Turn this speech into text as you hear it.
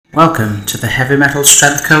Welcome to the Heavy Metal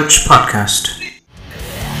Strength Coach podcast.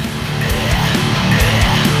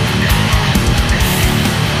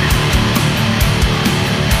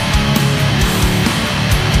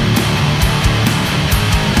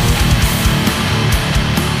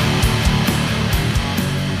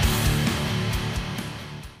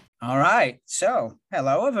 All right, so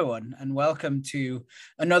hello everyone, and welcome to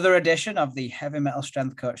another edition of the Heavy Metal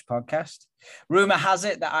Strength Coach podcast. Rumor has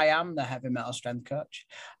it that I am the Heavy Metal Strength Coach,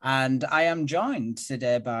 and I am joined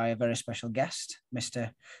today by a very special guest,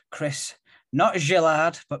 Mr. Chris, not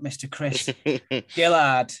Gillard, but Mr. Chris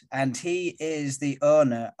Gillard, and he is the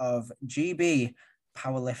owner of GB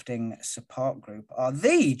Powerlifting Support Group, or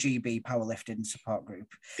the GB Powerlifting Support Group.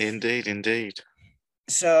 Indeed.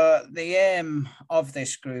 So the aim of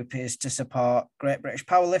this group is to support Great British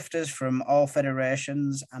powerlifters from all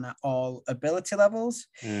federations and at all ability levels.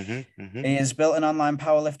 He has built an online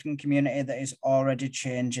powerlifting community that is already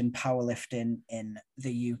changing powerlifting in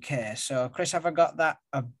the UK. So, Chris, have I got that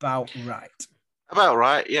about right? About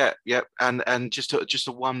right, yeah. And just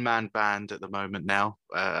a one-man band at the moment now.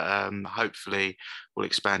 Hopefully, we'll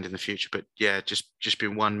expand in the future. But yeah, just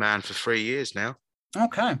been one man for 3 years now.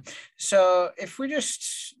 Okay, so if we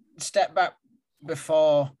just step back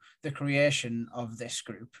before the creation of this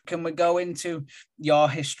group, can we go into your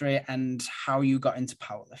history and how you got into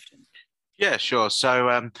powerlifting? Yeah, sure.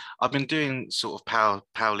 So I've been doing sort of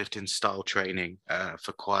powerlifting style training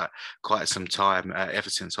for quite some time, ever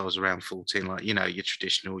since I was around 14. Like, you know, your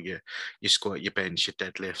traditional, your squat, your bench, your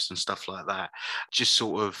deadlifts and stuff like that. Just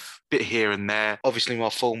sort of bit here and there. Obviously, my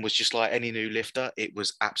form was just like any new lifter. It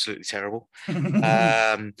was absolutely terrible.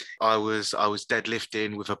 I was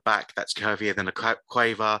deadlifting with a back that's curvier than a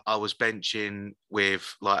quaver. I was benching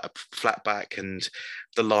with like a flat back, and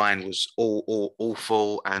the line was all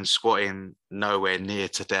awful, and squatting nowhere near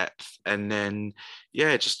to depth. And then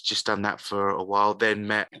yeah, just done that for a while.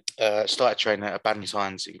 Then started training at a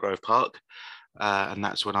Ballantyne's in Grove Park. And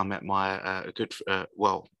that's when I met my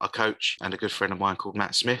a coach and a good friend of mine called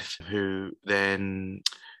Matt Smith, who then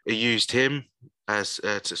used him as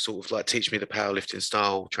to sort of like teach me the powerlifting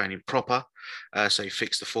style training proper. So he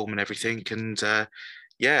fixed the form and everything, and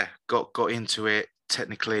got into it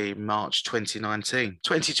technically March 2019.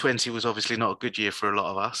 2020 was obviously not a good year for a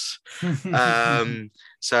lot of us.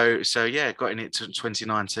 So yeah, got in it to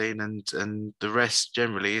 2019, and the rest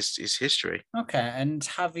generally is history. Okay, and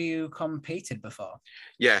have you competed before?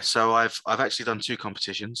 Yeah, so I've actually done 2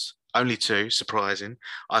 competitions. Only 2, surprising.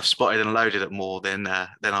 I've spotted and loaded at more than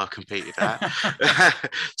I've competed at.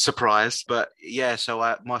 Surprise. But yeah,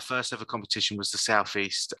 so my first ever competition was the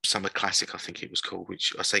Southeast Summer Classic, I think it was called,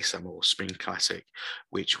 which I say summer or spring classic,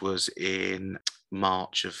 which was in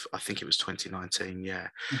March of, I think it was 2019. Yeah.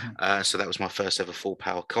 So that was my first ever full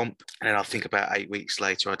power comp. And then I think about 8 weeks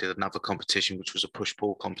later, I did another competition, which was a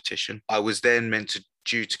push-pull competition. I was then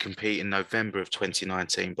due to compete in November of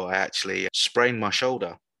 2019, but I actually sprained my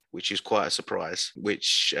shoulder, which is quite a surprise,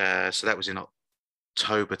 so that was in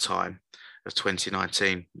October time of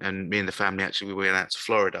 2019. And me and the family, actually, we went out to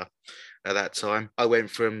Florida at that time. I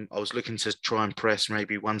was looking to try and press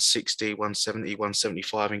maybe 160, 170,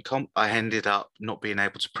 175 in comp. I ended up not being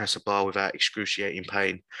able to press a bar without excruciating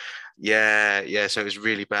pain. Yeah. So it was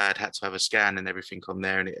really bad. Had to have a scan and everything on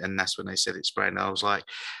there. And that's when they said it's sprained. I was like,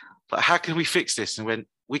 but how can we fix this? And went,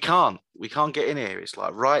 we can't get in here. It's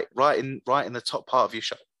like right in the top part of your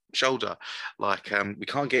shoulder, like we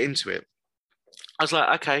can't get into it. I was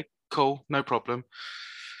like, okay, cool, no problem.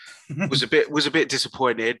 was a bit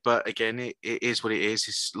disappointed, but again, it is what it is.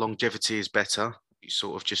 Its longevity is better. You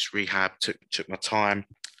sort of just rehab, took my time.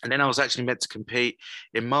 And then I was actually meant to compete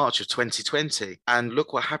in March of 2020, and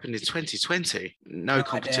look what happened in 2020. No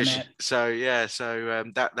competition. So yeah,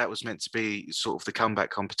 that was meant to be sort of the comeback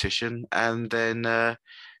competition, and then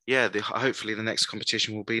hopefully the next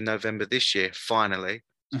competition will be November this year. Finally.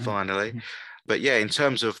 But yeah, in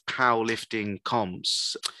terms of powerlifting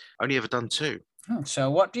comps, only ever done 2. So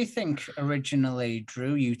what do you think originally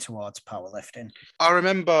drew you towards powerlifting? I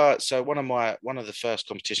remember, so one of the first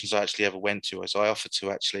competitions I actually ever went to was I offered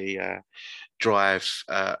to actually drive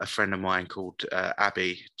a friend of mine called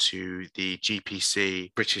Abby to the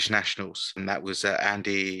GPC British Nationals, and that was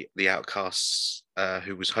Andy the Outcasts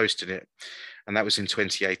who was hosting it. And that was in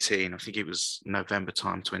 2018. I think it was November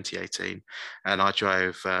time, 2018. And I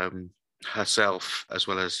drove herself as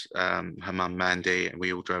well as her mum, Mandy, and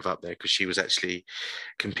we all drove up there because she was actually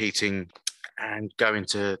competing and going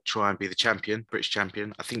to try and be the champion, British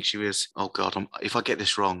champion. I think she was, oh God, if I get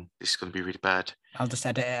this wrong, this is going to be really bad. I'll just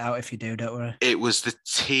edit it out if you do, don't worry. It was the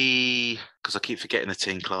T, because I keep forgetting the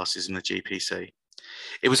teen classes in the GPC.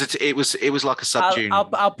 It was like a sub-junior.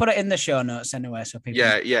 I'll put it in the show notes anyway, so people.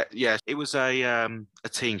 Yeah. It was a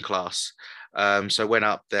teen class. So I went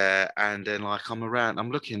up there, and then like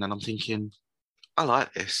I'm looking, and I'm thinking, I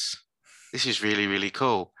like this. This is really, really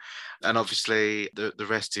cool. And obviously the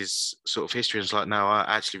rest is sort of history. And it's like, no, I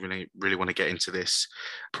actually really, really want to get into this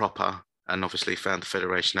proper. And obviously found the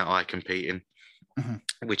federation that I compete in,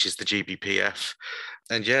 which is the GBPF.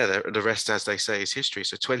 And yeah, the rest, as they say, is history.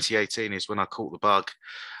 So 2018 is when I caught the bug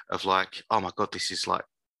of like, oh my God, this is like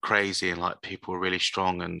crazy, and like people are really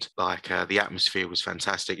strong, and like the atmosphere was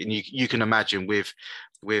fantastic. And you can imagine with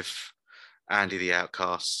Andy the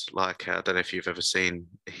Outcast, like I don't know if you've ever seen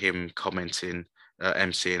him commenting,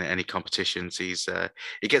 emceeing at any competitions. He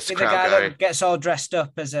gets the crowd going. That gets all dressed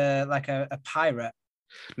up as a pirate.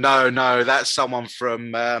 No, that's someone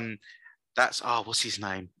from what's his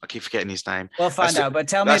name? I keep forgetting his name. We'll find out. But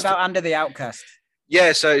tell me about Andy the Outcast.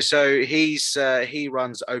 Yeah, so he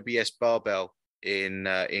runs OBS Barbell in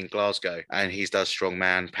Glasgow, and he does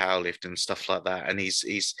strongman, powerlift, and stuff like that. And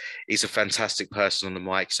he's a fantastic person on the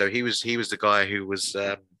mic. So he was the guy who was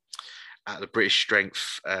at the British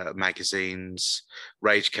Strength magazine's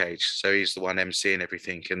Rage Cage. So he's the one emceeing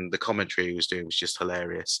everything, and the commentary he was doing was just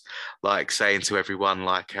hilarious. Like saying to everyone,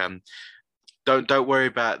 like, don't worry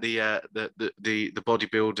about the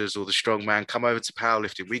bodybuilders or the strongman. Come over to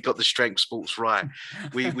powerlifting. We got the strength sports right.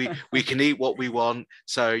 We can eat what we want.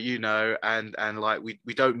 So and like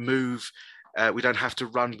we don't move. We don't have to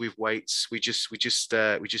run with weights. We're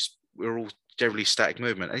all generally static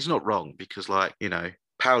movement. And he's not wrong, because like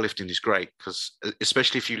powerlifting is great, because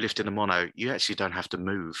especially if you lift in a mono, you actually don't have to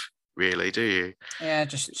move, really, do you? Yeah,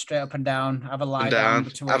 just straight up and down. Have a lie down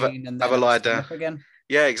between, and then have a lie down up again.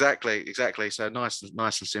 Yeah, exactly. So nice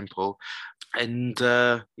and simple. And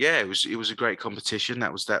it was a great competition.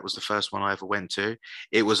 That was the first one I ever went to.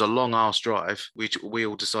 It was a long ass drive. We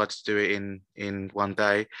all decided to do it in one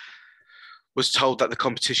day. Was told that the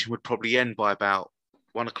competition would probably end by about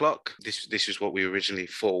 1 o'clock. This was what we originally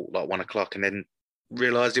thought, like 1 o'clock, and then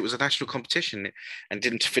realised it was a national competition and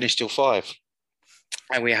didn't finish till 5.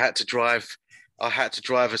 And we had to drive. I had to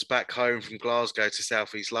drive us back home from Glasgow to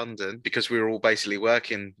Southeast London, because we were all basically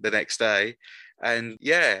working the next day. And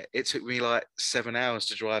yeah, it took me like 7 hours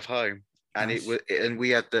to drive home. And nice. We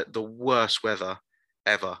had the worst weather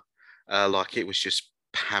ever. Like it was just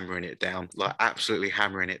hammering it down, like absolutely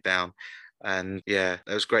hammering it down. And yeah,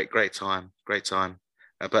 it was great time.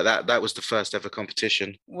 But that was the first ever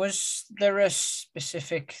competition. Was there a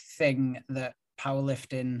specific thing that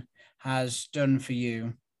powerlifting has done for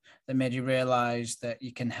you that made you realize that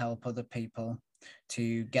you can help other people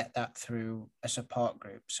to get that through a support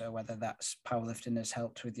group? So whether that's powerlifting has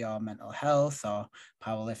helped with your mental health, or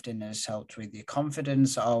powerlifting has helped with your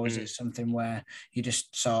confidence, or was it something where you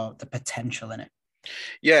just saw the potential in it?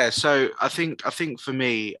 Yeah, so I think for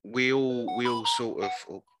me, we all sort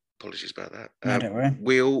of, apologies about that. No, don't worry.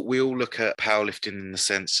 We all look at powerlifting in the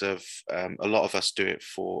sense of a lot of us do it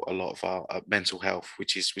for a lot of our mental health,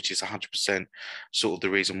 which is 100% sort of the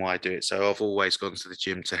reason why I do it. So I've always gone to the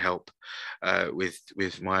gym to help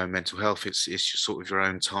with my own mental health. It's just sort of your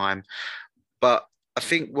own time. But I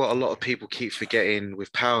think what a lot of people keep forgetting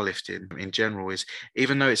with powerlifting in general is,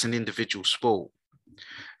 even though it's an individual sport,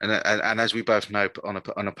 and as we both know on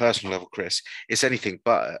a personal level, Chris, it's anything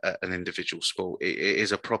but an individual sport. It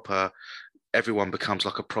is a proper. Everyone becomes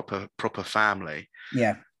like a proper family.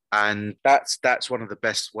 Yeah, and that's one of the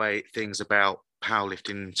best things about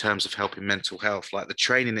powerlifting in terms of helping mental health. Like the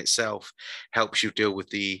training itself helps you deal with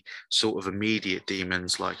the sort of immediate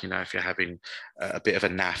demons, like if you're having a bit of a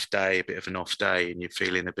naff day, a bit of an off day, and you're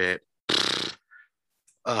feeling a bit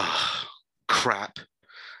crap.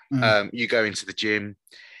 You go into the gym,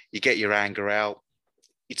 you get your anger out,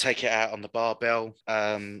 you take it out on the barbell.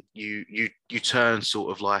 You turn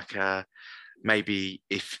sort of like maybe,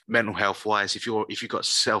 if mental health wise, if you've got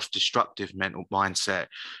self-destructive mental mindset,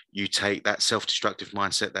 you take that self-destructive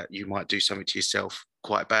mindset that you might do something to yourself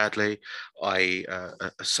quite badly, i.e.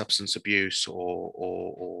 a substance abuse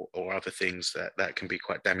or other things that can be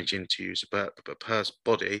quite damaging to you as a person's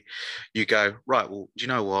body. You go, right, well, do you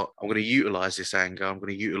know what? I'm going to utilize this anger. I'm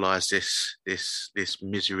going to utilize this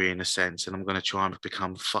misery in a sense, and I'm going to try and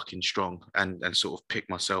become fucking strong and sort of pick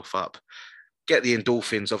myself up. Get the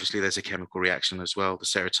endorphins. Obviously, there's a chemical reaction as well, the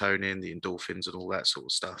serotonin, the endorphins, and all that sort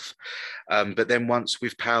of stuff. But then once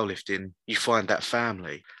with powerlifting, you find that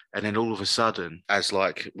family. And then all of a sudden, as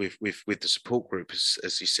like with the support group,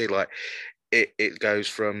 as you see, like it goes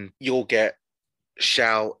from you'll get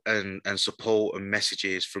shout and support and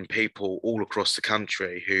messages from people all across the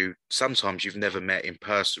country who sometimes you've never met in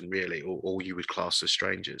person really, or you would class as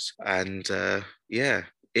strangers. And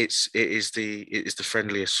it is the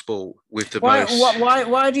friendliest sport with the most.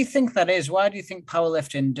 Why do you think that is? Why do you think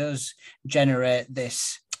powerlifting does generate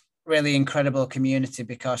this really incredible community?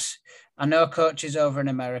 Because I know coaches over in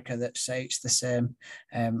America that say it's the same.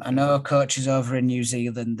 I know coaches over in New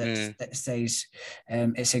Zealand that says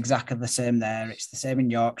it's exactly the same there. It's the same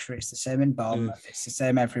in Yorkshire. It's the same in Bournemouth. It's the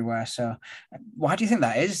same everywhere. So why do you think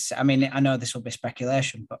that is? I mean, I know this will be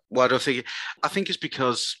speculation, but why do I think? I think it's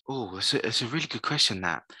because it's a really good question.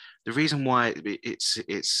 That the reason why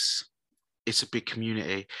it's a big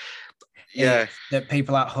community. Yeah, that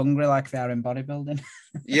people aren't hungry like they are in bodybuilding.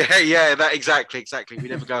 yeah, that exactly. We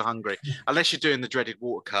never go hungry unless you're doing the dreaded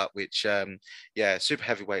water cut, which super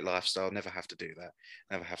heavyweight lifestyle. Never have to do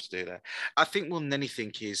that. I think more than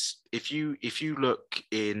anything is if you look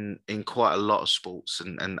in quite a lot of sports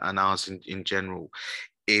and ours in general,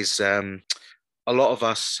 is a lot of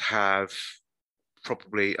us have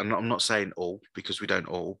probably. I'm not saying all, because we don't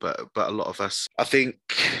all, but a lot of us, I think.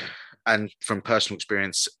 And from personal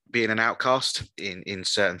experience, being an outcast in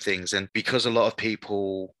certain things. And because a lot of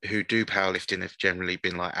people who do powerlifting have generally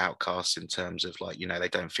been like outcasts in terms of like, they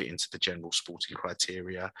don't fit into the general sporting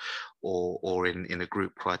criteria or in a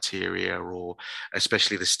group criteria, or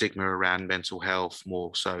especially the stigma around mental health,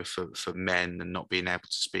 more so for men and not being able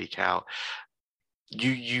to speak out.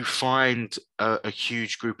 You find a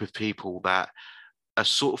huge group of people that are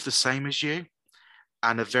sort of the same as you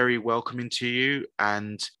and are very welcoming to you.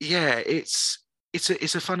 And yeah, it's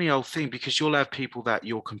a funny old thing, because you'll have people that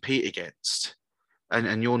you'll compete against,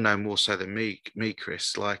 and you'll know more so than me,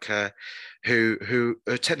 Chris, like who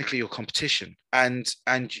are technically your competition, and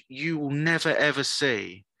you will never ever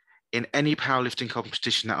see in any powerlifting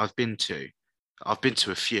competition that I've been to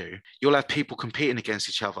a few, you'll have people competing against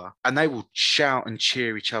each other, and they will shout and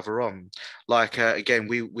cheer each other on. Like again,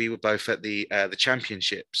 we were both at the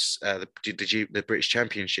championships, the British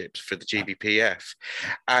Championships for the GBPF,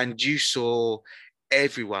 and you saw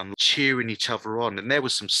everyone cheering each other on, and there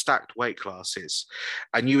was some stacked weight classes,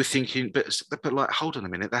 and you were thinking, but like, hold on a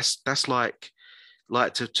minute, that's like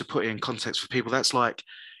to put it in context for people, that's like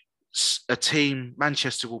a team.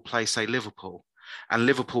 Manchester will play, say, Liverpool, and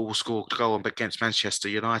Liverpool will score a goal against Manchester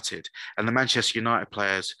United, and the Manchester United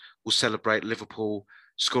players will celebrate Liverpool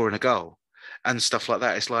scoring a goal and stuff like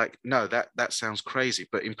that. It's like, no, that sounds crazy.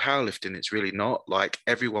 But in powerlifting, it's really not. Like,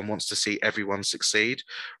 everyone wants to see everyone succeed,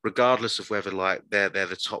 regardless of whether like they're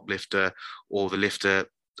the top lifter or the lifter.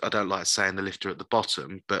 I don't like saying the lifter at the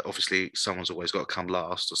bottom, but obviously someone's always got to come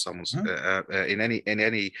last, or someone's in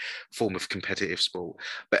any form of competitive sport.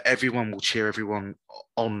 But everyone will cheer everyone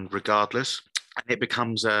on regardless. And it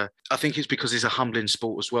becomes I think it's because it's a humbling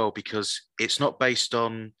sport as well, because it's not based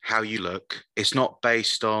on how you look. It's not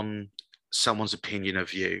based on someone's opinion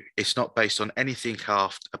of you. It's not based on anything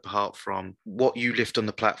apart from what you lift on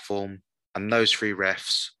the platform, and those three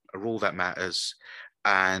refs are all that matters.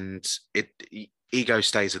 And ego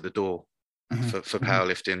stays at the door for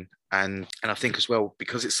powerlifting. And I think as well,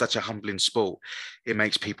 because it's such a humbling sport, it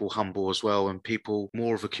makes people humble as well, and people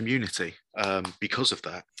more of a community because of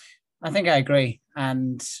that. I think I agree.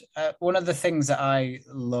 And one of the things that I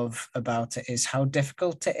love about it is how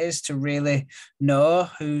difficult it is to really know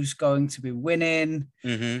who's going to be winning,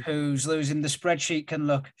 who's losing. The spreadsheet can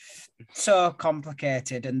look so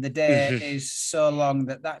complicated, and the day is so long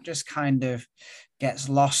that just kind of gets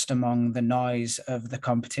lost among the noise of the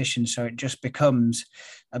competition. So it just becomes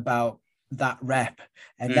about that rep,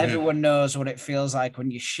 and everyone knows what it feels like when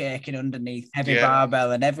you're shaking underneath heavy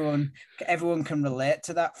barbell, and everyone can relate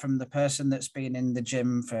to that, from the person that's been in the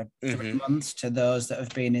gym for 3 months to those that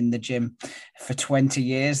have been in the gym for 20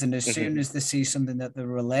 years. And as soon as they see something that they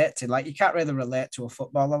relate to, like, you can't really relate to a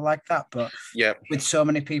footballer like that, but with so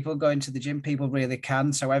many people going to the gym, people really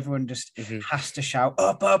can. So everyone just has to shout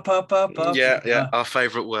up. Our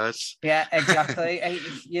favorite words. Yeah, exactly.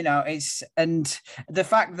 It's, and the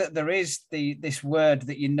fact that there is this word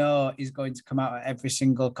that is going to come out at every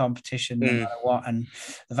single competition, no matter what, and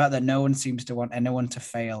the fact that no one seems to want anyone to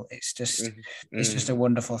fail, it's just a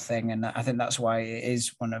wonderful thing. And I think that's why it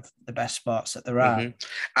is one of the best sports that there are.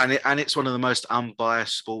 And it's one of the most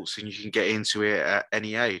unbiased sports, and you can get into it at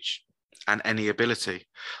any age and any ability.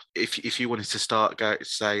 If you wanted to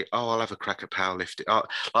say, oh, I'll have a crack at powerlifting. Like,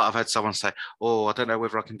 I've had someone say, oh, I don't know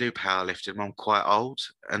whether I can do powerlifting, I'm quite old.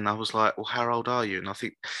 And I was like, well, how old are you? And I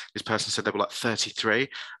think this person said they were like 33.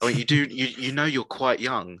 I mean, you're quite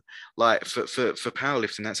young. Like for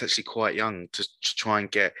powerlifting, that's actually quite young to try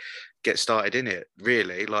and get get started in it,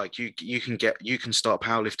 really. Like you can start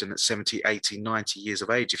powerlifting at 70, 80, 90 years of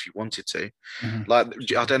age if you wanted to. Like,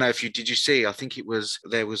 I don't know if did you see, I think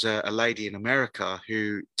there was a lady in America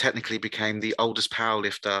who technically became the oldest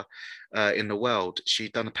powerlifter in the world.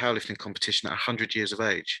 She'd done a powerlifting competition at 100 years of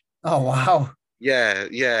age. Oh, wow.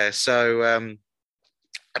 Yeah. So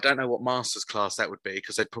I don't know what master's class that would be,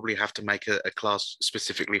 because they'd probably have to make a class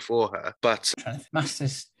specifically for her. But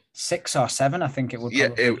Master's 6 or 7, I think it would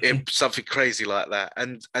probably be. Something crazy like that.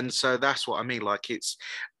 And so that's what I mean. Like, it's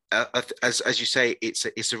as you say, it's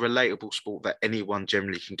a relatable sport that anyone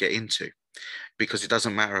generally can get into, because it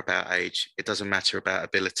doesn't matter about age, it doesn't matter about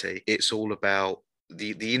ability. It's all about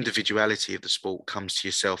the individuality of the sport comes to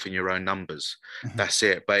yourself in your own numbers. That's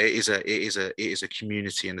it. But it is a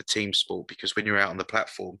community and a team sport, because when you're out on the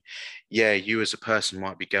platform, you as a person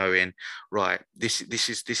might be going, right, this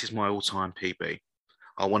is my all-time PB.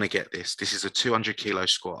 I want to get this. This is a 200 kilo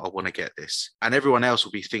squat. I want to get this. And everyone else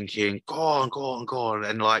will be thinking, go on.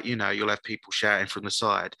 And like, you'll have people shouting from the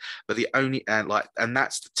side. But and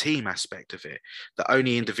that's the team aspect of it. The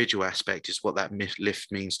only individual aspect is what that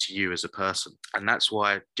lift means to you as a person. And that's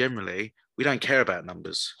why generally we don't care about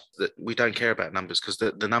numbers. We don't care about numbers, because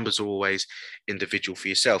the numbers are always individual for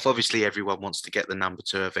yourself. Obviously, everyone wants to get the number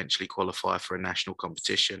to eventually qualify for a national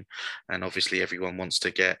competition. And obviously, everyone wants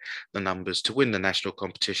to get the numbers to win the national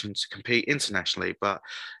competition, to compete internationally. But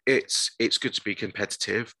it's good to be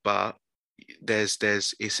competitive, but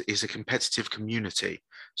it's a competitive community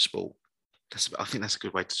sport. I think that's a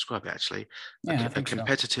good way to describe it, actually. Yeah, a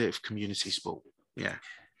competitive community sport. Yeah.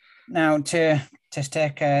 Now, to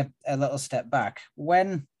take a little step back,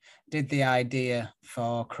 when did the idea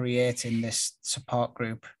for creating this support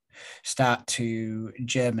group start to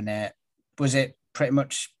germinate? Was it pretty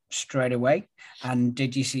much straight away? And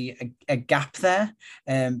did you see a gap there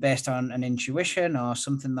based on an intuition or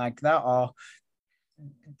something like that? Or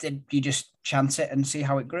did you just chance it and see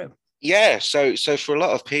how it grew? Yeah, so for a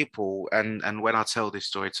lot of people, and when I tell this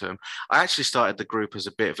story to them, I actually started the group as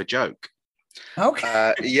a bit of a joke.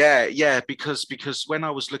 Okay. Because when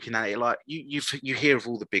I was looking at it, like you hear of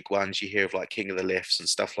all the big ones, you hear of like King of the Lifts and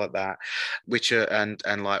stuff like that, which are and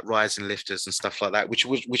like Rising Lifters and stuff like that, which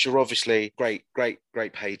are obviously great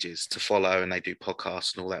pages to follow, and they do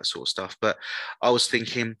podcasts and all that sort of stuff. But I was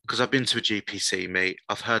thinking, because I've been to a GPC meet,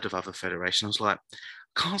 I've heard of other federations, I was like,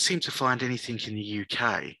 can't seem to find anything in the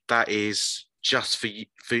UK that is just for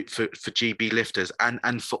GB lifters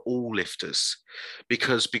and for all lifters,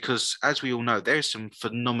 because as we all know, there's some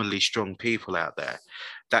phenomenally strong people out there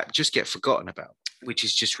that just get forgotten about, which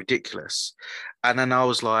is just ridiculous. And then I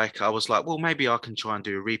was like, well, maybe I can try and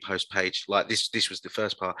do a repost page like this. This was the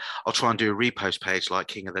first part. I'll try and do a repost page like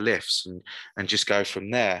King of the Lifts and just go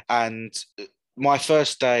from there. And my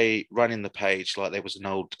first day running the page, like, there was an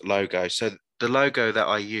old logo. So the logo that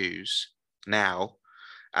I use now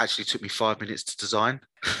actually took me 5 minutes to design.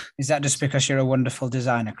 Is that just because you're a wonderful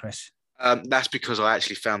designer, Chris? That's because I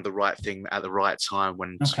actually found the right thing at the right time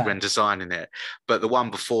when designing it. But the one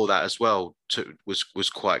before that as well was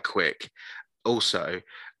quite quick. Also,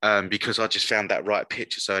 because I just found that right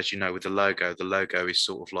picture. So as you know, with the logo is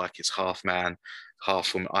sort of like it's half man,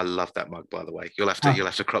 half woman. I love that mug, by the way. You'll have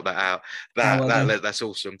to crop that out. That's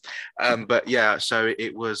awesome. But yeah, so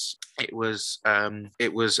it was. I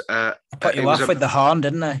put you off with the horn,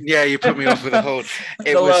 didn't I? Yeah, you put me off with the horn.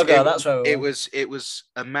 It was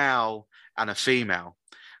a male and a female,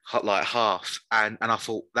 like half, and I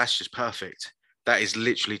thought that's just perfect. That is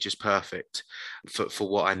literally just perfect for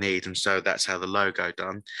what I need. And so that's how the logo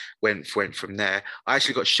went from there. I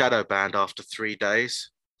actually got shadow banned after 3 days.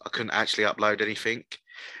 I couldn't actually upload anything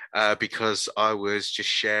because I was just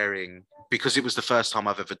sharing, because it was the first time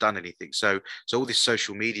I've ever done anything. So all this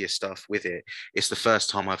social media stuff with it's the first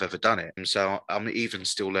time I've ever done it. And so I'm even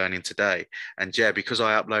still learning today. And yeah, because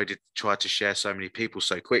I tried to share so many people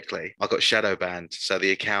so quickly, I got shadow banned. So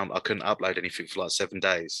the account, I couldn't upload anything for like 7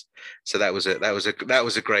 days. So that was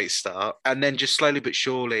a great start. And then just slowly but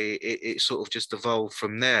surely, it sort of just evolved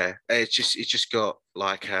from there. It just got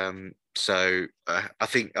like, so I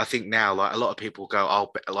think now, like, a lot of people go,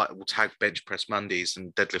 we'll tag bench press Mondays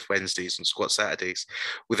and deadlift Wednesdays and squat Saturdays,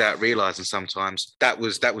 without realizing sometimes that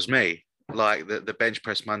was me. Like the bench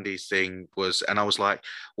press Mondays thing was, and I was like,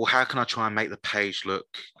 well, how can I try and make the page look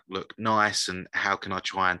nice, and how can I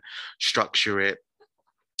try and structure it?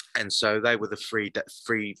 And so they were the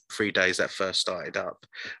three days that first started up,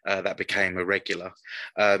 that became a regular.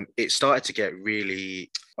 It started to get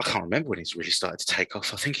really, I can't remember when it's really started to take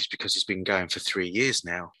off. I think it's because it's been going for 3 years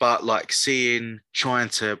now. But like trying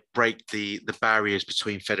to break the barriers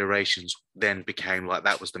between federations then became like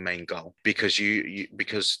that was the main goal, because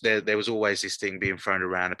because there was always this thing being thrown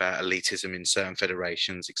around about elitism in certain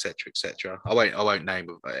federations, etc. I won't name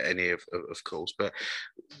any of course, but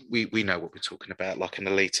we know what we're talking about, like an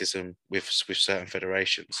elitism with certain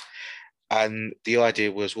federations. And the idea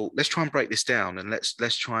was, well, let's try and break this down, and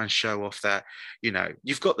let's try and show off that,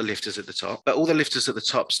 you've got the lifters at the top, but all the lifters at the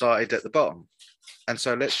top started at the bottom. And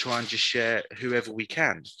so let's try and just share whoever we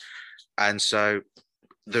can. And so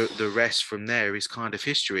the rest from there is kind of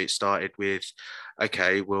history. It started with,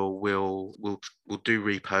 okay, well, we'll do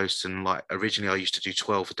reposts, and like originally I used to do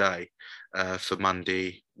 12 a day for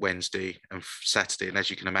Monday, Wednesday, and Saturday. And as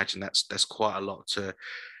you can imagine, that's quite a lot to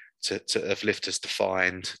of lifters to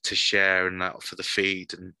find, to share, and that for the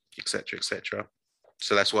feed, and etc.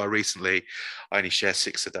 So that's why recently I only share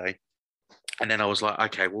 6 a day. And then I was like,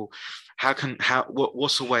 okay, well,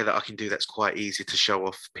 what's the way that I can do that's quite easy to show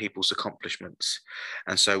off people's accomplishments?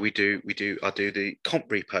 And so I do the comp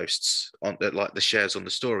reposts on like the shares on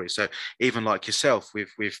the story. So even like yourself with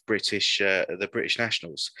the British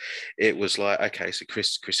nationals, it was like, okay, so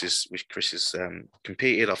Chris is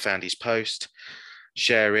competed. I found his post,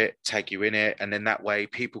 share it, tag you in it, and then that way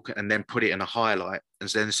people can, and then put it in a highlight, and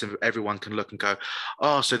then everyone can look and go,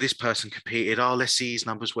 oh, so this person competed, oh, let's see his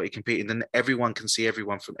numbers, what he competed. And then everyone can see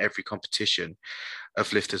everyone from every competition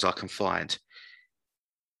of lifters I can find.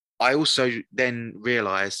 I also then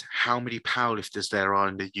realized how many powerlifters there are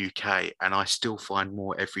in the UK, and I still find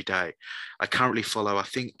more every day. I currently follow, I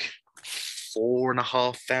think,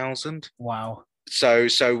 4,500. Wow. So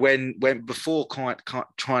when before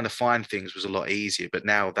trying to find things was a lot easier, but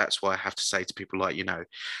now that's why I have to say to people like,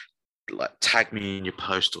 like tag me in your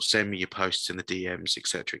post or send me your posts in the DMs,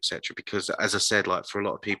 etc. Because as I said, like for a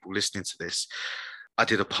lot of people listening to this, I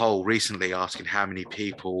did a poll recently asking how many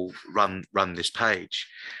people run this page.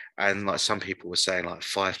 And like some people were saying like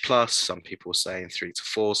 5+, some people were saying 3 to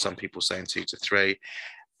 4, some people saying 2 to 3.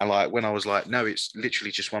 And like when I was like, no, it's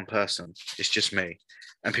literally just one person, it's just me.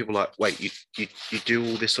 And people are like, wait, you do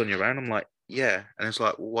all this on your own? I'm like, yeah. And it's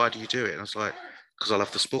like, well, why do you do it? And I was like, because I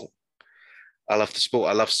love the sport. I love the sport.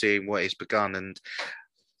 I love seeing what it's begun. And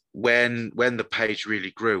when the page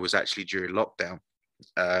really grew was actually during lockdown,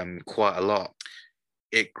 quite a lot.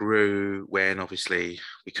 It grew when obviously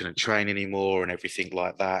we couldn't train anymore and everything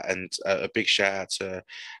like that. And a big shout out to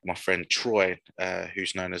my friend Troy,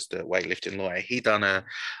 who's known as the weightlifting lawyer. He done a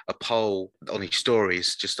poll on his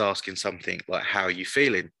stories, just asking something like, how are you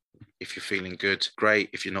feeling? If you're feeling good, great.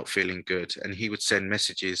 If you're not feeling good. And he would send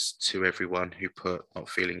messages to everyone who put not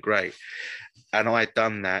feeling great. And I had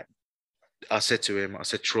done that. I said to him,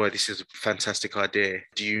 Troy, this is a fantastic idea.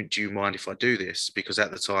 Do you mind if I do this? Because at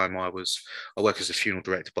the time I work as a funeral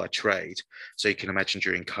director by trade. So you can imagine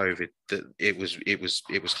during COVID that it was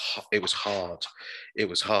hard. It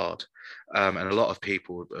was hard. And a lot of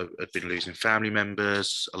people had been losing family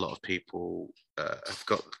members. A lot of people have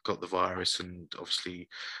got the virus and obviously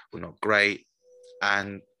were not great.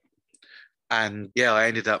 And yeah, I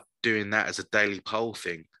ended up doing that as a daily poll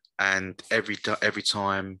thing. And every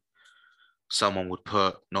time someone would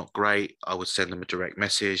put not great, I would send them a direct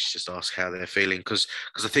message, just ask how they're feeling. Because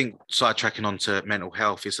I think sidetracking onto mental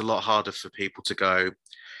health, it's a lot harder for people to go,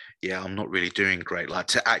 yeah, I'm not really doing great. Like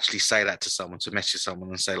to actually say that to someone, to message someone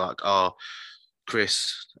and say like, oh,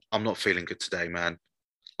 Chris, I'm not feeling good today, man.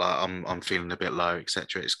 Like I'm feeling a bit low,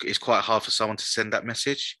 etc. It's quite hard for someone to send that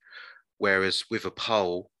message. Whereas with a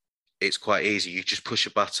poll, it's quite easy. You just push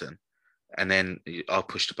a button and then I'll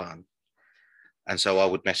push the button. And so I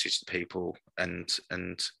would message the people and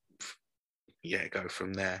yeah, go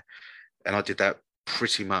from there. And I did that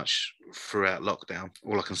pretty much throughout lockdown.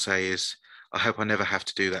 All I can say is I hope I never have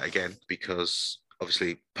to do that again, because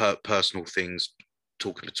obviously personal things,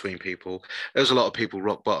 talking between people, there was a lot of people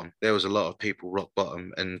rock bottom.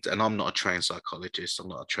 And I'm not a trained psychologist. I'm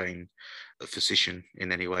not a trained physician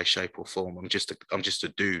in any way, shape or form. I'm just a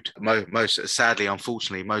dude. Most sadly,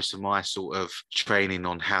 unfortunately, most of my sort of training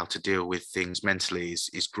on how to deal with things mentally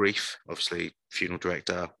is grief. Obviously, funeral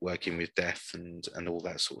director, working with death and all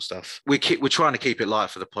that sort of stuff. We're trying to keep it light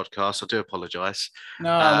for the podcast. I do apologize.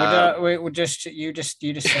 No, we don't. We just you just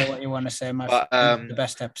say what you want to say, my friend. The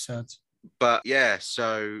best episodes. But yeah,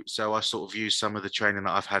 so I sort of used some of the training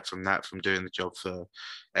that I've had from doing the job for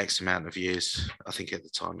X amount of years. I think at the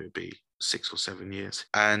time it would be 6 or 7 years.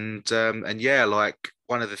 And yeah, like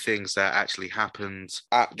one of the things that actually happened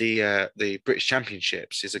at the British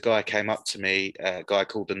Championships is a guy came up to me, a guy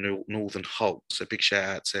called the Northern Hulk. So big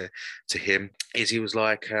shout out to him. Is he was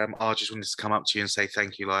like, I just wanted to come up to you and say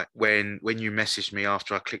thank you. Like when you messaged me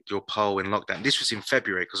after I clicked your poll in lockdown, this was in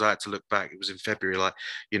February because I had to look back. It was in February, like,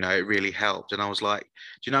 you know, it really helped. And I was like,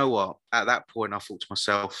 do you know what? At that point, I thought to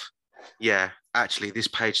myself, yeah, actually, this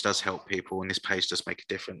page does help people and this page does make a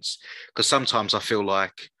difference. Because sometimes I feel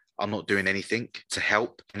like I'm not doing anything to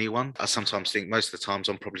help anyone. I sometimes think most of the times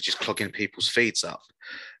I'm probably just clogging people's feeds up.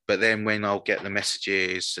 But then when I'll get the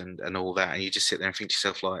messages and all that, and you just sit there and think to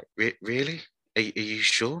yourself, like, really? Are you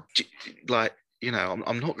sure? Like, you know,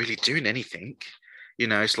 I'm not really doing anything. You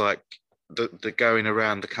know, it's like the going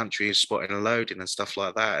around the country and spotting and loading and stuff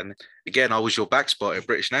like that. And again, I was your back spot at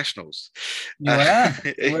British Nationals. You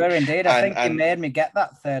were indeed. I think you made me get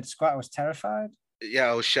that third squat. I was terrified.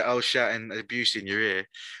 Yeah, I was shouting abuse in your ear.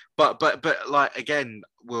 But like again,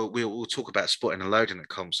 we'll talk about spotting and loading at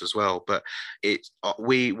comps as well. But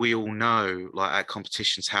we all know, like at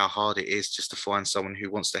competitions, how hard it is just to find someone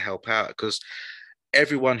who wants to help out, because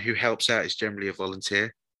everyone who helps out is generally a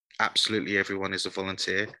volunteer. Absolutely everyone is a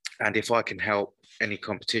volunteer. And if I can help any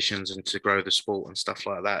competitions and to grow the sport and stuff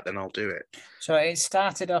like that, then I'll do it. So it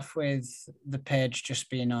started off with the page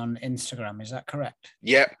just being on Instagram. Is that correct?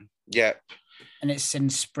 Yep. And it's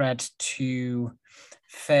since spread to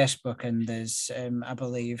Facebook, and there's, I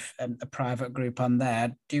believe, a private group on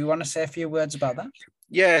there. Do you want to say a few words about that?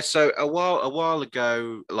 Yeah, so a while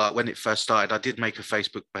ago, like when it first started, I did make a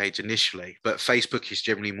Facebook page initially, but Facebook is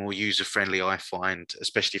generally more user friendly, I find,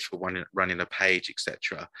 especially for running a page,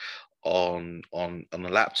 etc., on a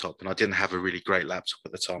laptop. And I didn't have a really great laptop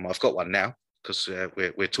at the time. I've got one now because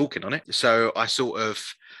we're talking on it. So I sort of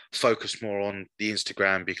focused more on the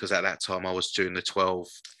Instagram because at that time I was doing the 12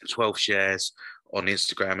 shares on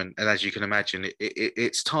Instagram, and as you can imagine,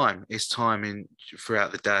 it's time in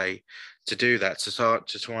throughout the day to do that,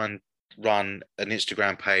 to try and run an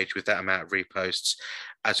Instagram page with that amount of reposts,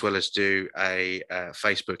 as well as do a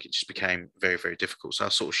Facebook. It just became very, very difficult. So I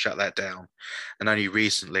sort of shut that down. And only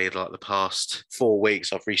recently, like the past 4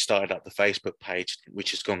 weeks, I've restarted up the Facebook page,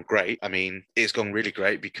 which has gone great. I mean, it's gone really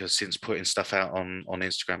great because since putting stuff out on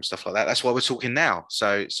Instagram, stuff like that, that's why we're talking now.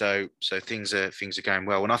 So things are going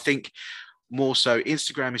well. And I think more so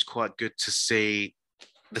Instagram is quite good to see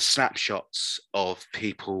the snapshots of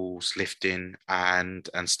people's lifting and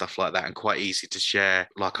stuff like that, and quite easy to share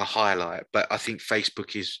like a highlight. But I think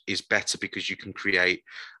Facebook is better because you can create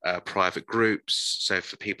private groups, so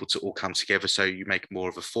for people to all come together, so you make more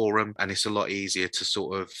of a forum, and it's a lot easier to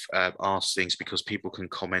sort of ask things because people can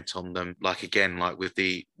comment on them. Like again, like with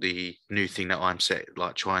the new thing that I'm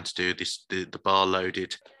trying to do, the bar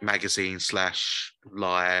loaded magazine /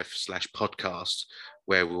 live / podcast,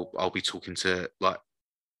 where I'll be talking to like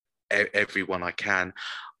everyone I can.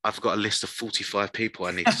 I've got a list of 45 people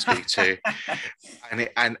I need to speak to, and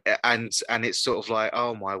it's sort of like,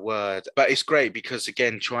 oh my word. But it's great because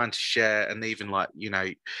again, trying to share, and even like, you know,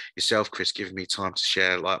 yourself, Chris, giving me time to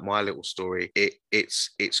share like my little story.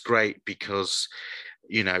 It's great because,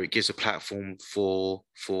 you know, it gives a platform for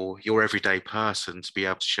your everyday person to be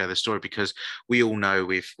able to share their story, because we all know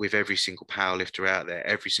with every single powerlifter out there,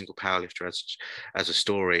 every single powerlifter has a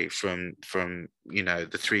story. From you know,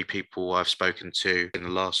 the 3 people I've spoken to in the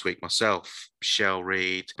last week myself, Michelle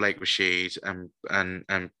Reed, Blake Rashid,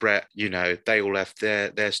 and Brett, you know, they all have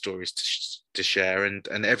their stories to share, and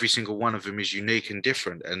every single one of them is unique and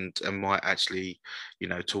different, and might actually, you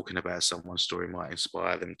know, talking about someone's story might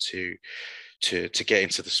inspire them to get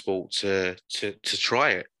into the sport, to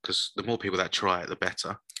try it, because the more people that try it, the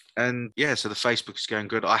better. And yeah, so the Facebook is going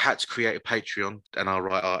good. I had to create a Patreon, and I'll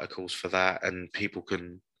write articles for that, and people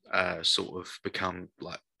can sort of become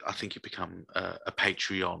like, I think you become a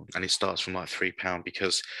Patreon, and it starts from like £3,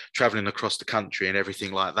 because traveling across the country and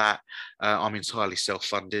everything like that, I'm entirely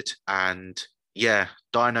self-funded. And yeah,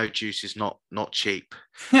 Dino Juice is not cheap.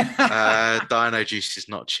 Dino Juice is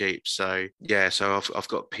not cheap. So yeah, so I've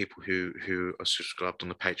got people who are subscribed on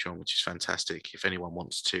the Patreon, which is fantastic. If anyone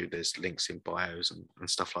wants to, there's links in bios and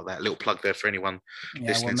stuff like that. A little plug there for anyone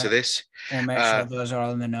listening to this. We'll make sure those are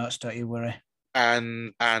all in the notes, don't you worry.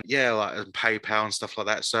 And yeah, like PayPal and stuff like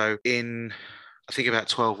that. So I think about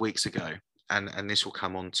 12 weeks ago, and this will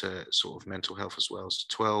come on to sort of mental health as well.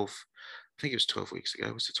 So I think it was 12 weeks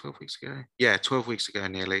ago. Was it 12 weeks ago? Yeah, 12 weeks ago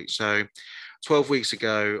nearly. So 12 weeks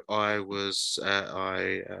ago, I lost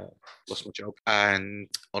my job, and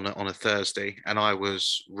on a Thursday, and I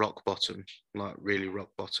was rock bottom, like really rock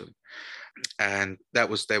bottom. And there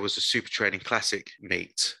was a Super Training Classic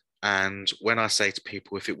meet And when I say to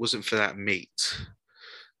people, if it wasn't for that meat,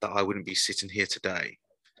 that I wouldn't be sitting here today,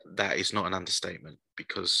 that is not an understatement,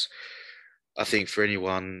 because I think for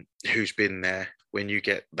anyone who's been there, when you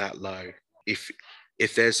get that low, if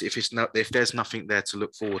there's nothing there to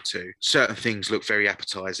look forward to, certain things look very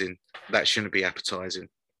appetizing that shouldn't be appetizing.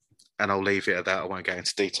 And I'll leave it at that. I won't go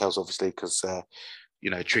into details, obviously, because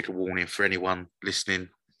trigger warning for anyone listening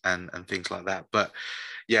and things like that. But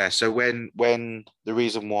yeah, so when the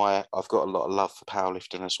reason why I've got a lot of love for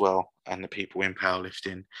powerlifting as well, and the people in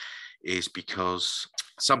powerlifting, is because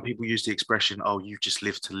some people use the expression, "Oh, you just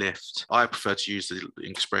live to lift." I prefer to use the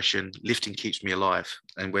expression, "Lifting keeps me alive."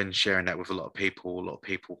 And when sharing that with a lot of people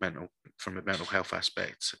from a mental health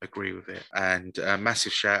aspect agree with it. And a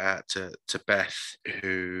massive shout out to Beth,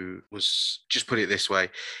 who was, just put it this way,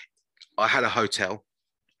 I had a hotel,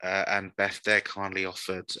 and Beth there kindly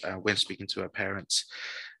offered, when speaking to her parents,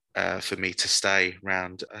 for me to stay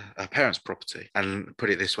around her parents' property. And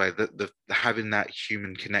put it this way, the having that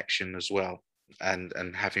human connection as well, and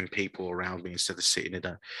having people around me instead of sitting in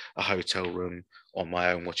a hotel room on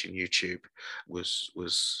my own watching YouTube was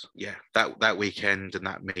that weekend and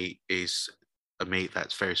that meet is a meet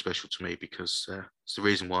that's very special to me, because it's the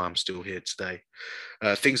reason why I'm still here today.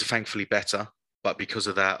 Things are thankfully better. But because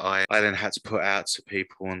of that, I then had to put out to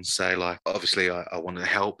people and say, like, obviously I want to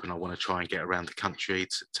help, and I want to try and get around the country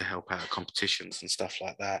to help out competitions and stuff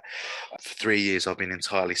like that. For 3 years, I've been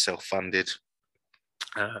entirely self-funded,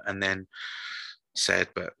 and then said,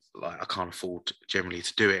 but like, I can't afford generally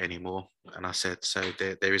to do it anymore. And I said, so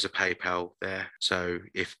there is a PayPal there. So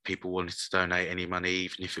if people wanted to donate any money,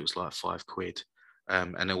 even if it was like £5,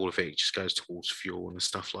 and all of it just goes towards fuel and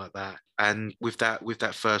stuff like that. And with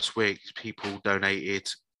that first week, people donated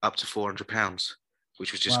up to £400,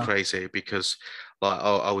 which was just crazy, because like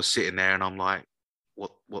I was sitting there and I'm like,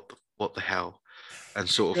 what the hell? And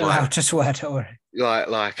sort of You're allowed to swear, don't worry. like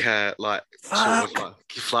sort of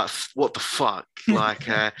like what the fuck, like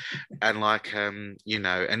and like and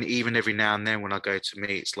even every now and then when I go to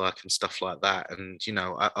meets, like, and stuff like that, and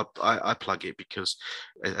I plug it because,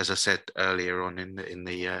 as I said earlier on in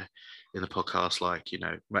the podcast, like,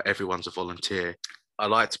 everyone's a volunteer. I'd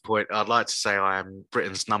like to say I am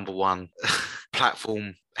Britain's number one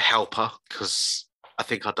platform helper, because I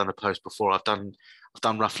think I've done a post before. I've done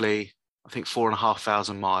roughly, I think,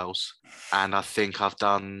 4,500 miles, and I think I've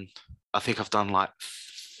done like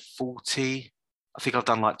 40. I think I've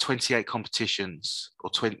done like 28 competitions, or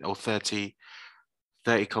 20 or 30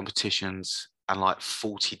 competitions, and like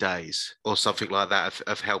 40 days or something like that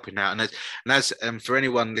of helping out. And for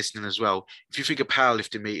anyone listening as well, if you think a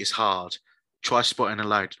powerlifting meet is hard, try spotting and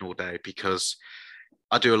loading all day, because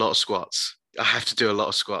I do a lot of squats. I have to do a lot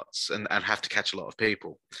of squats and have to catch a lot of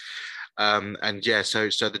people. And yeah, so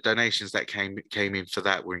the donations that came in for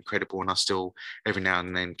that were incredible, and I still every now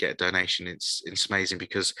and then get a donation. It's amazing,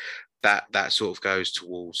 because that sort of goes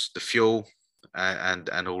towards the fuel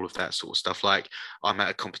and all of that sort of stuff. Like, I'm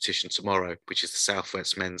at a competition tomorrow, which is the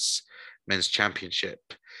Southwest Men's Championship,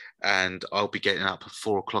 and I'll be getting up at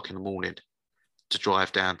 4 o'clock in the morning to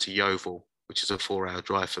drive down to Yeovil, which is a 4-hour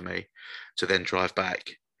drive for me, to then drive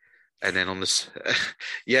back. And then on this,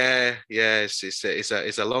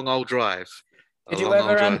 it's a long old drive. Did you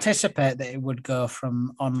ever anticipate that it would go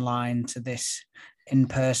from online to this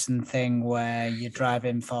in-person thing where you're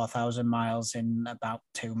driving 4,000 miles in about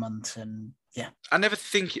 2 months? And yeah, I never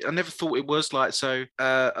thought it was like, so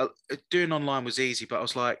doing online was easy, but I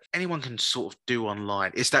was like, anyone can sort of do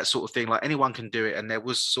online. It's that sort of thing, like, anyone can do it. And there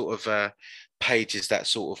was sort of pages that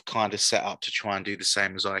sort of kind of set up to try and do the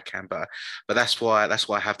same as I can, but that's why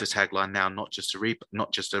I have the tagline now, not just a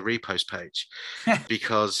repost page,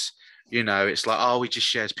 because it's like, oh, we just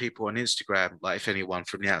shares people on Instagram. Like, if anyone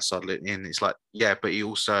from the outside looking in, it's like, yeah, but he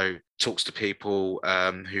also talks to people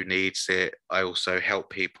who needs it. I also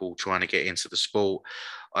help people trying to get into the sport.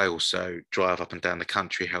 I also drive up and down the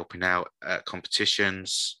country helping out at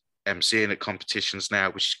competitions, emceeing at competitions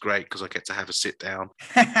now, which is great because I get to have a sit down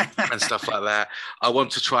and stuff like that. I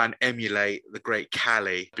want to try and emulate the great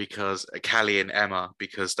Callie and Emma,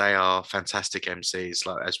 because they are fantastic MCs.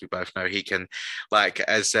 Like, as we both know, he can, like,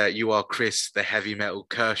 as you are Chris, the heavy metal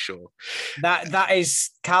Kershaw. That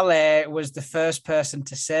is, Callie was the first person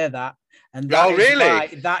to say that, and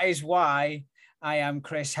that is why I am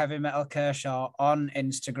Chris Heavy Metal Kershaw on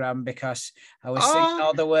Instagram, because I was singing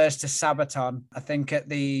all the words to Sabaton, I think, at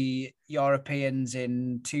the Europeans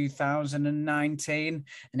in 2019,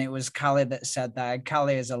 and it was Callie that said that. And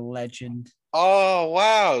Callie is a legend. Oh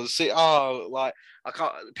wow! See, like I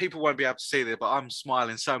can't. People won't be able to see this, but I'm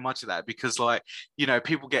smiling so much at that because, like,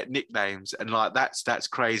 people get nicknames, and like that's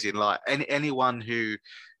crazy. And like anyone who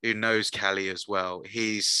knows Callie as well,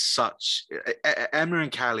 he's such. Emma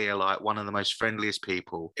and Callie are like one of the most friendliest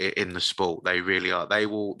people in the sport. They really are. They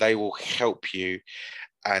will help you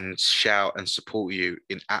and shout and support you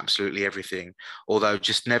in absolutely everything. Although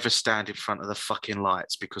just never stand in front of the fucking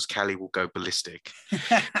lights because Callie will go ballistic.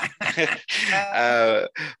 uh,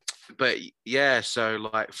 but yeah, so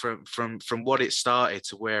like from what it started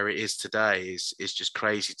to where it is today is just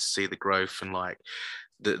crazy to see the growth and like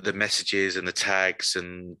the messages and the tags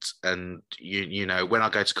and when I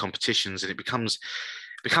go to competitions and it becomes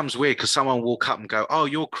weird because someone will walk up and go, "Oh,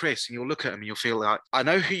 you're Chris," and you'll look at them and you'll feel like, I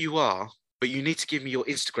know who you are, but you need to give me your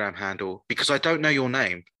Instagram handle because I don't know your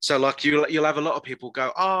name. So like you'll have a lot of people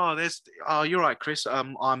go, you're right, Chris.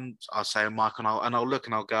 I'll say Mike and I'll look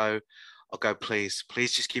and I'll go, please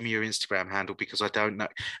just give me your Instagram handle because I don't know.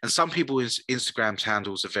 And some people's Instagram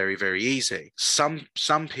handles are very, very easy. Some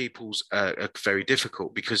people's are very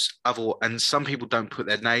difficult because and some people don't put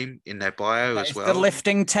their name in their bio as well. The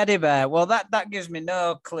lifting teddy bear. Well, that gives me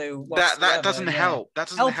no clue whatsoever. That doesn't help. That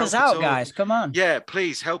doesn't help us out, guys. Come on. Yeah,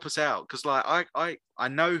 please help us out because like I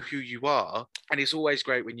know who you are, and it's always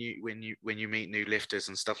great when you meet new lifters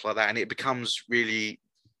and stuff like that, and it becomes really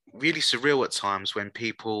surreal at times when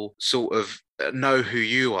people sort of know who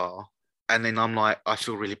you are, and then I'm like, I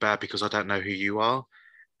feel really bad because I don't know who you are,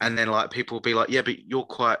 and then like people will be like, yeah, but you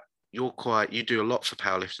do a lot for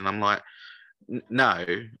powerlifting. I'm like, no,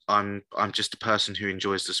 I'm just a person who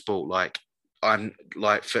enjoys the sport. Like I'm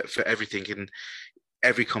like for everything in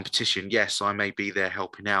every competition, yes, I may be there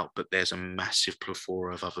helping out, but there's a massive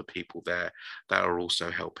plethora of other people there that are also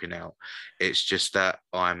helping out. It's just that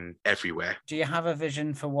I'm everywhere. Do you have a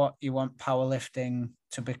vision for what you want powerlifting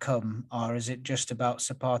to become, or is it just about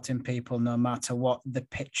supporting people no matter what the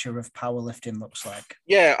picture of powerlifting looks like?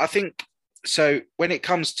 Yeah, I think so. When it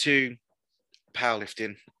comes to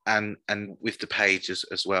powerlifting and with the page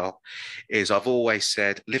as well, is I've always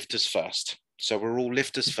said lifters first. So we're all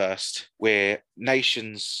lifters first, we're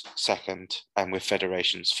nations second, and we're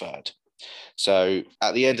federations third. So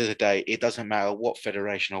at the end of the day, it doesn't matter what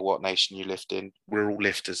federation or what nation you lift in, we're all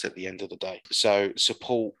lifters at the end of the day. So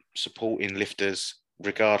supporting lifters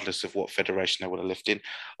regardless of what federation they want to lift in.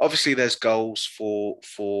 Obviously, there's goals for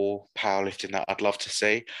powerlifting that I'd love to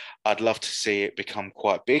see. I'd love to see it become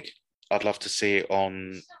quite big. I'd love to see it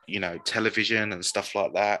on, television and stuff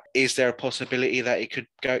like that. Is there a possibility that it could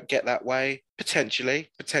get that way? Potentially,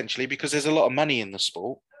 because there's a lot of money in the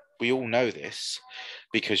sport. We all know this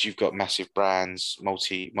because you've got massive brands,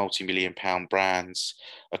 multi-million pound brands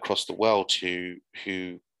across the world who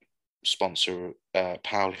sponsor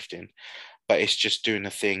powerlifting. But it's just doing the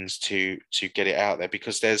things to get it out there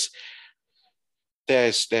because there's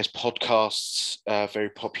podcasts, very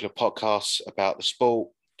popular podcasts about the sport.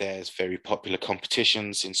 There's very popular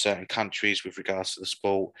competitions in certain countries with regards to the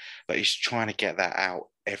sport, but it's trying to get that out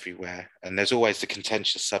everywhere. And there's always the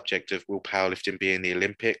contentious subject of will powerlifting be in the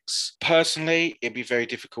Olympics? Personally, it'd be very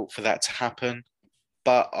difficult for that to happen,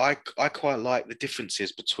 but I quite like the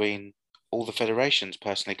differences between all the federations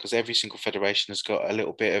personally, because every single federation has got a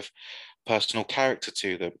little bit of personal character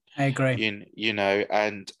to them. I agree. And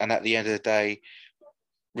at the end of the day,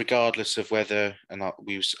 regardless of whether, and I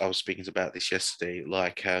was speaking about this yesterday,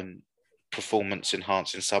 like performance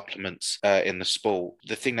enhancing supplements in the sport.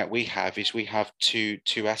 The thing that we have is we have two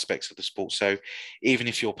aspects of the sport. So even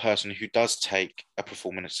if you're a person who does take a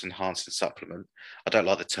performance enhancing supplement, I don't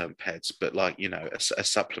like the term PEDs, but like, a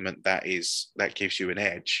supplement that gives you an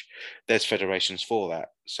edge, there's federations for that.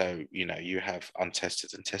 So, you have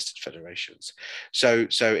untested and tested federations. So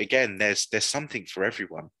again, there's something for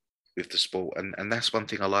everyone with the sport, and that's one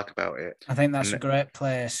thing I like about it. I think that's a great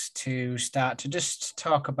place to start to just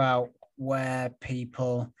talk about where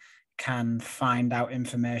people can find out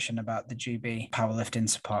information about the GB Powerlifting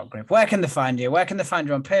Support Group. Where can they find you? Where can they find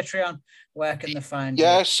you on Patreon? Where can they find you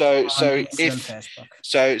on Instagram,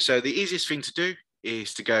 Facebook? So the easiest thing to do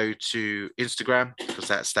is to go to Instagram, because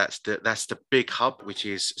that's the big hub, which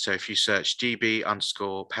is, so if you search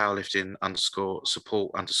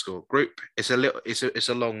GB_powerlifting_support_group, it's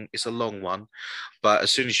a long one, but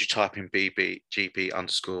as soon as you type in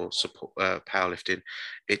GB_support powerlifting,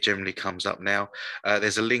 it generally comes up now.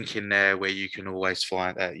 There's a link in there where you can always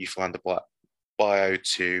find the bio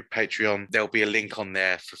to Patreon. There'll be a link on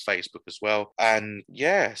there for Facebook as well. And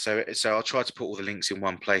yeah, so I'll try to put all the links in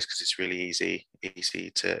one place because it's really easy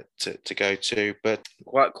to go to, but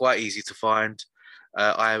quite easy to find.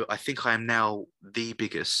 I think I am now the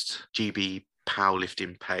biggest GB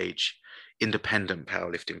powerlifting page independent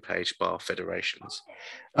powerlifting page bar federations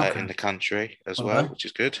in the country as well, which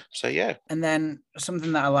is good. So yeah. And then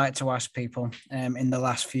something that I like to ask people in the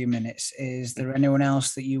last few minutes, is there anyone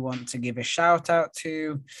else that you want to give a shout out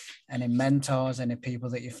to? Any mentors, any people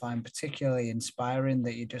that you find particularly inspiring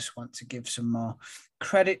that you just want to give some more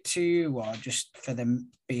credit to, or just for them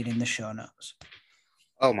being in the show notes?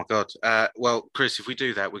 Oh my God. Well, Chris, if we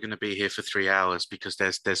do that, we're going to be here for 3 hours, because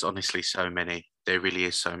there's honestly so many. There really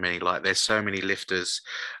is so many. Like, there's so many lifters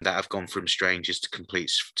that have gone from strangers to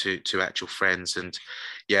complete to actual friends. And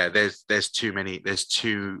yeah, there's too many. There's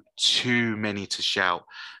too many to shout.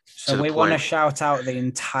 So we want to shout out the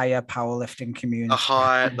entire powerlifting community.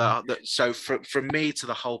 So from me to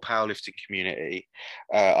the whole powerlifting community,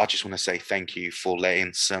 I just want to say thank you for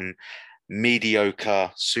letting some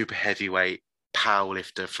mediocre super heavyweight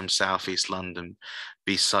powerlifter from Southeast London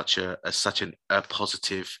be such a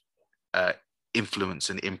positive influence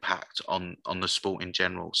and impact on the sport in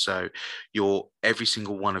general. So every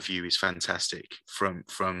single one of you is fantastic.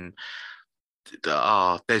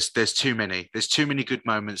 There's too many good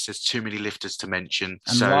moments. There's too many lifters to mention.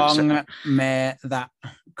 And may that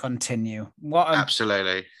continue.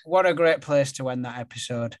 Absolutely. What a great place to end that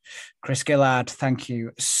episode. Chris Gillard, thank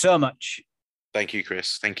you so much. Thank you,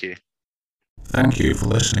 Chris. Thank you. Thank you for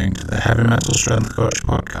listening to the Heavy Metal Strength Coach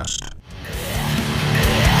podcast.